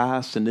in your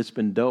past and it's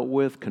been dealt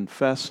with,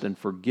 confessed, and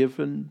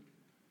forgiven,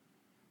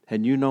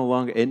 and it no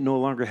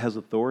longer has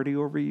authority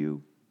over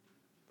you,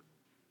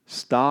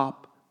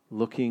 stop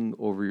looking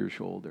over your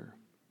shoulder.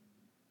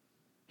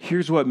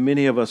 Here's what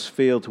many of us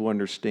fail to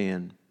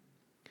understand.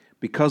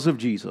 Because of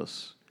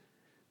Jesus,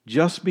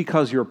 just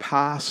because your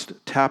past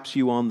taps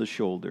you on the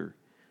shoulder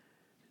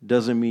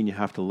doesn't mean you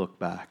have to look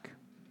back.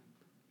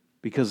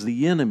 Because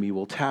the enemy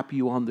will tap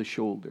you on the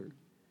shoulder.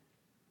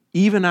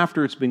 Even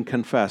after it's been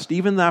confessed,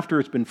 even after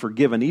it's been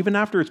forgiven, even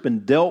after it's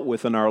been dealt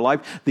with in our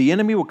life, the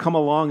enemy will come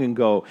along and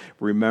go,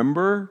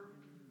 remember?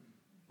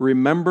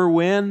 Remember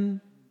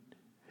when?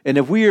 And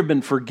if we have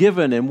been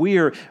forgiven and we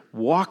are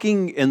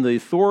walking in the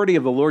authority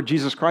of the Lord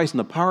Jesus Christ and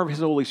the power of his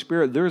Holy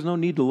Spirit, there is no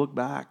need to look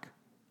back.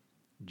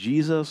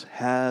 Jesus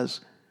has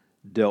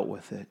dealt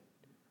with it.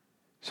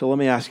 So let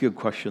me ask you a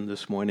question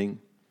this morning.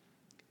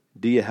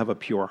 Do you have a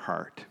pure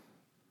heart?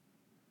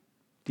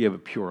 Do you have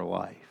a pure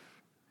life?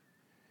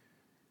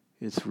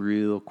 It's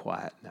real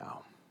quiet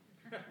now.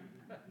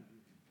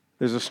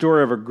 There's a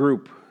story of a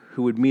group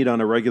who would meet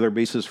on a regular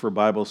basis for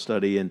Bible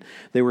study, and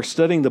they were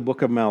studying the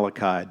book of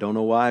Malachi. Don't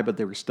know why, but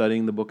they were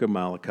studying the book of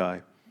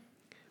Malachi.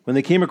 When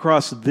they came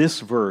across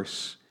this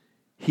verse,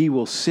 he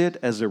will sit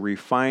as a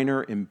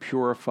refiner and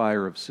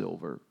purifier of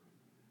silver.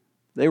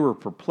 They were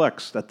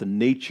perplexed at the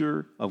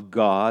nature of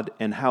God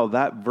and how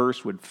that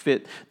verse would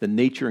fit the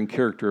nature and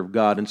character of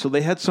God. And so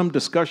they had some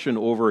discussion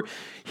over,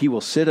 he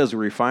will sit as a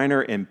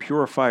refiner and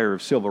purifier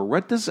of silver.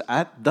 What does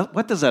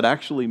that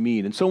actually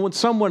mean? And so when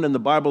someone in the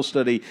Bible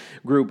study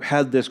group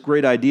had this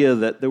great idea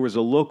that there was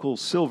a local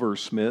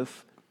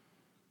silversmith,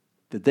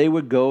 that they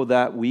would go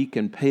that week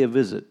and pay a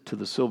visit to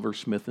the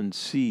silversmith and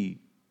see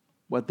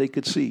what they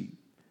could see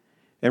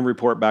and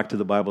report back to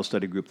the Bible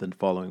study group the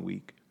following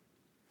week.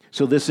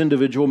 So this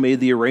individual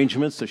made the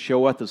arrangements to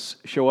show up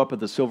at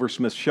the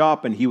silversmith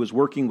shop, and he was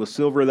working with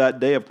silver that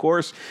day, of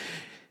course.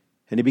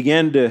 And he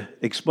began to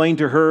explain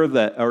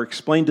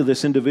to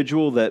this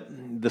individual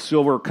that the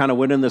silver kind of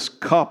went in this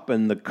cup,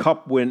 and the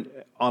cup went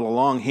on a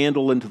long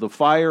handle into the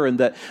fire, and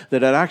that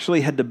it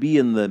actually had to be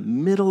in the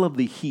middle of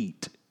the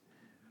heat.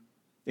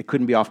 It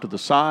couldn't be off to the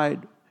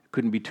side, it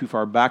couldn't be too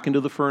far back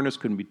into the furnace,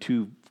 couldn't be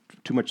too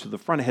much to the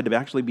front. It had to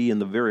actually be in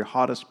the very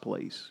hottest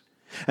place.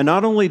 And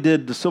not only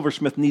did the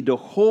silversmith need to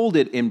hold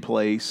it in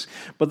place,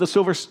 but the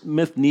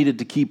silversmith needed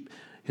to keep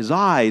his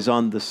eyes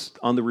on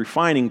the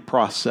refining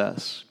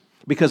process.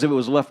 Because if it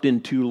was left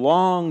in too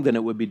long, then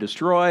it would be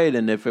destroyed.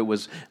 And if it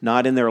was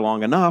not in there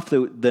long enough,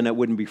 then it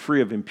wouldn't be free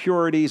of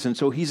impurities. And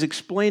so he's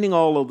explaining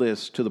all of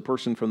this to the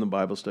person from the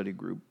Bible study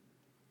group.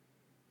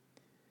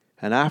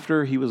 And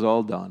after he was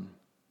all done,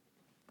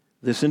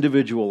 this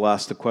individual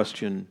asked the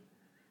question,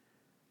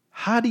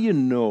 how do you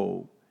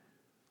know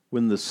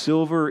when the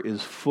silver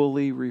is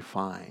fully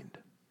refined?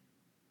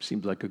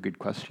 Seems like a good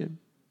question.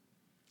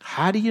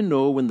 How do you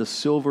know when the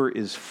silver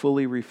is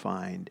fully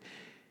refined?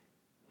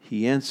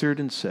 He answered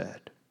and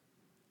said,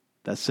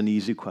 that's an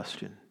easy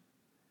question.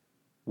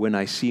 When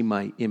I see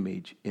my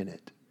image in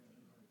it.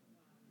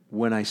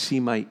 When I see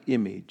my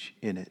image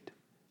in it.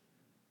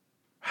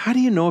 How do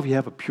you know if you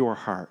have a pure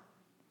heart?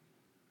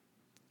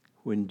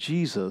 When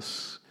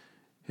Jesus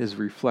is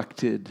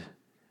reflected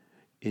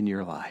in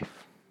your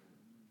life.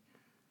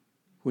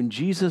 When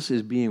Jesus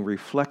is being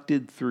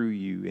reflected through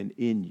you and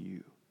in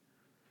you,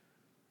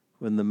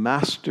 when the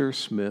master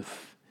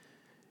smith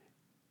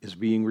is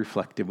being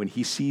reflected, when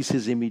he sees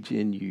his image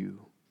in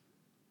you,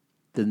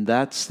 then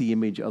that's the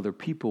image other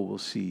people will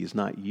see, is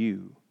not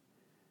you,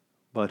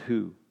 but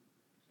who?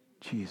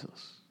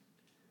 Jesus,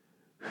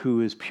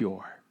 who is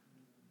pure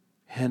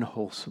and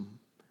wholesome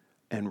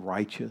and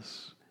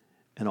righteous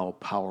and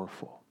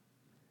all-powerful.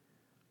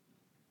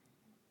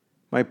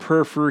 My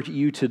prayer for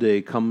you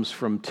today comes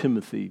from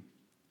Timothy,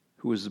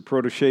 who is the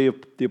protege of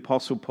the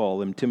Apostle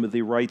Paul, and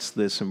Timothy writes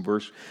this in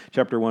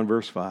chapter 1,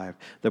 verse 5.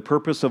 The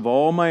purpose of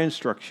all my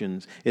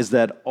instructions is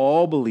that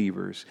all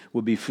believers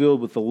will be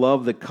filled with the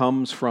love that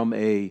comes from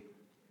a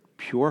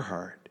pure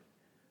heart,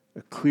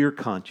 a clear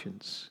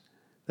conscience,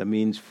 that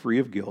means free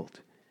of guilt,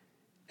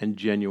 and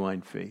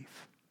genuine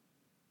faith.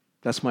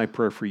 That's my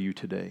prayer for you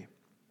today,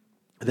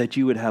 that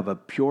you would have a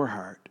pure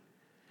heart,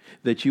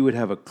 that you would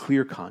have a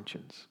clear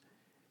conscience,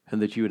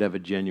 and that you would have a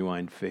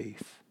genuine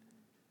faith.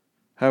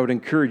 I would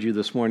encourage you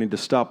this morning to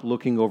stop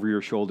looking over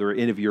your shoulder.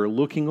 And if you're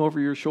looking over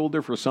your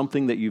shoulder for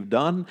something that you've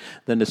done,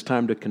 then it's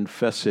time to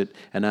confess it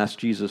and ask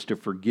Jesus to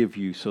forgive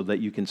you so that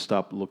you can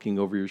stop looking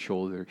over your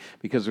shoulder.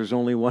 Because there's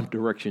only one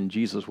direction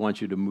Jesus wants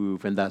you to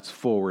move, and that's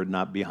forward,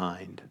 not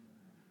behind.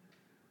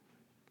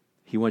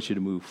 He wants you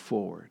to move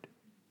forward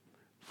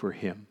for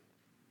Him.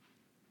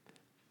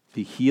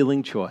 The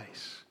healing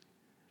choice,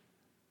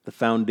 the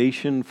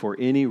foundation for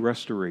any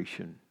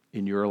restoration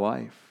in your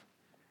life,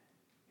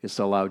 is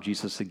to allow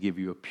Jesus to give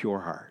you a pure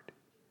heart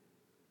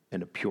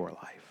and a pure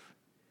life.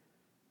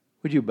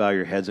 Would you bow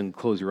your heads and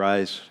close your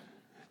eyes?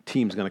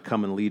 Team's going to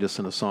come and lead us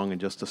in a song in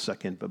just a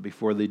second, but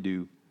before they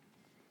do,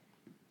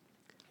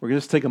 we're going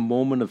to just take a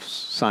moment of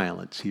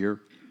silence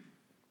here.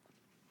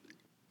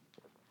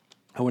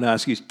 I want to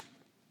ask you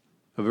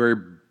a very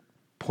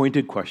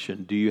pointed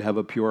question. Do you have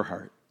a pure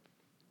heart?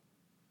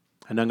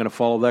 And I'm going to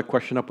follow that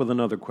question up with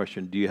another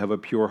question. Do you have a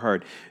pure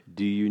heart?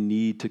 Do you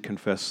need to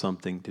confess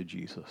something to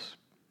Jesus?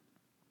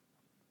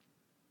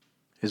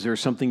 Is there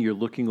something you're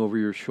looking over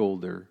your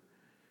shoulder,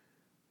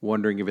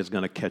 wondering if it's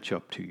going to catch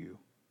up to you,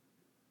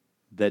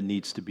 that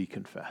needs to be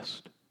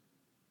confessed,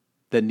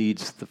 that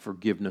needs the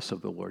forgiveness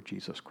of the Lord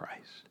Jesus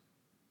Christ?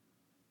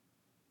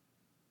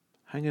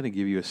 I'm going to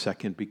give you a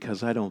second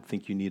because I don't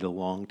think you need a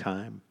long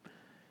time.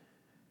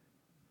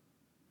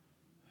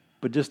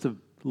 But just to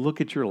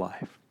look at your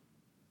life.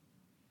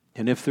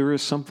 And if there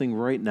is something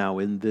right now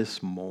in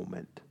this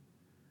moment,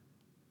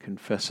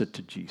 confess it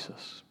to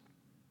Jesus.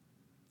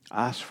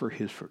 Ask for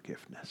His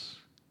forgiveness,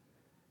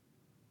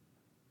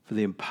 for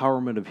the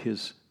empowerment of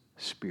His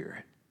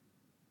Spirit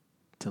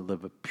to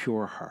live a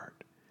pure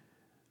heart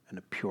and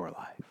a pure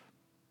life.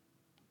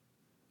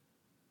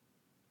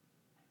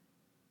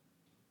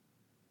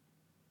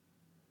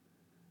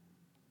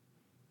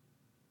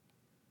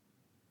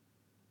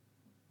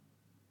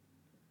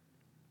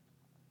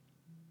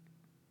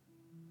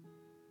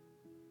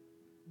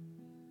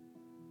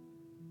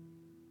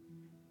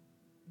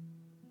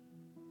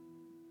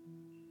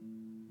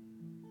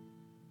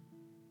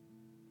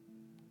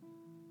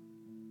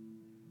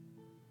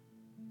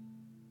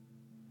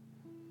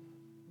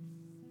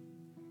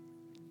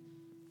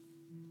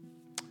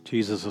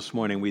 Jesus, this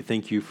morning we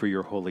thank you for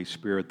your Holy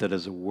Spirit that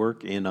is at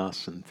work in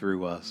us and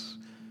through us,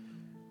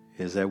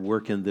 is at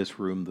work in this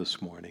room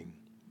this morning.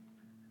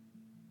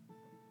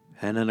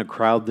 And in a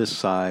crowd this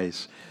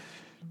size,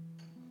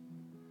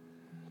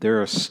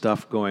 there is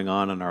stuff going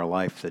on in our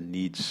life that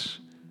needs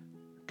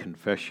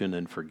confession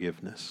and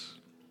forgiveness.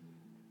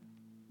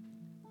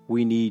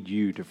 We need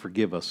you to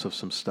forgive us of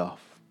some stuff.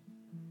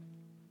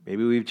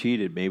 Maybe we've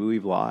cheated. Maybe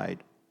we've lied.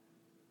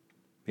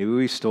 Maybe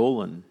we've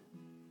stolen.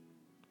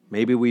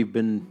 Maybe we've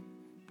been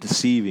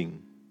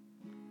deceiving.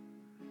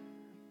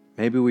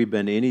 Maybe we've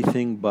been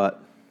anything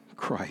but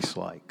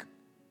Christ-like.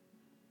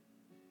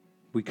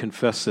 We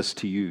confess this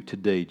to you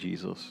today,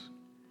 Jesus.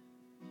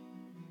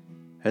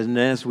 And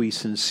as we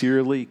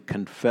sincerely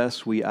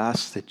confess, we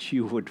ask that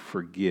you would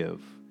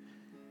forgive,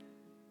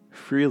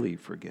 freely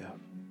forgive,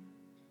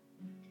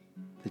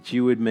 that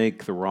you would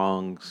make the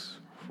wrongs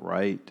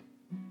right,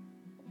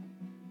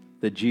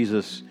 that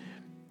Jesus,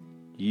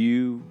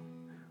 you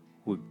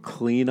would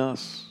clean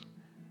us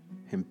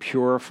and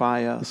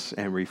purify us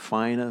and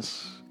refine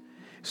us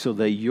so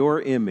that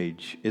your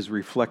image is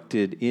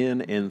reflected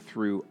in and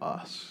through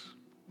us.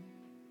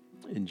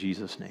 In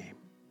Jesus' name.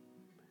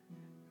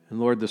 And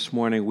Lord, this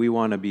morning we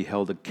want to be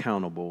held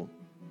accountable.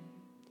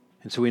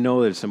 And so we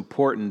know that it's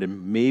important,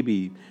 and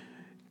maybe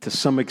to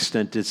some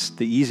extent it's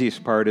the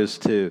easiest part is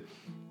to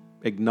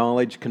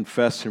acknowledge,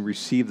 confess, and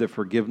receive the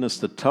forgiveness.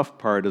 The tough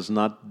part is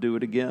not to do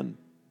it again.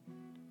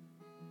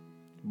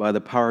 By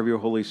the power of your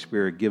Holy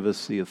Spirit, give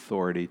us the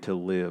authority to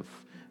live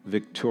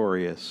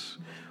victorious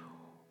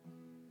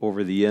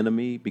over the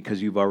enemy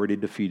because you've already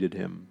defeated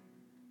him,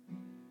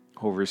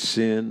 over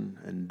sin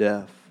and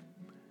death.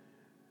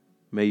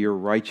 May your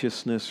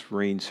righteousness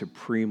reign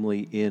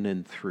supremely in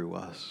and through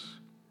us.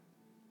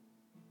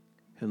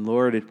 And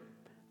Lord,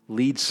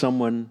 lead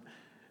someone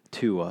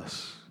to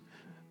us.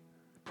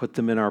 Put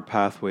them in our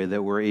pathway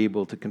that we're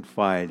able to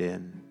confide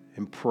in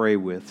and pray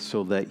with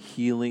so that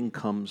healing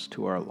comes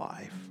to our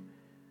life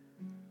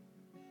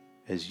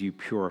as you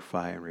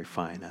purify and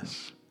refine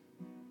us.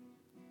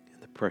 In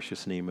the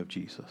precious name of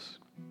Jesus,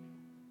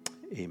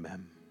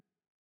 amen.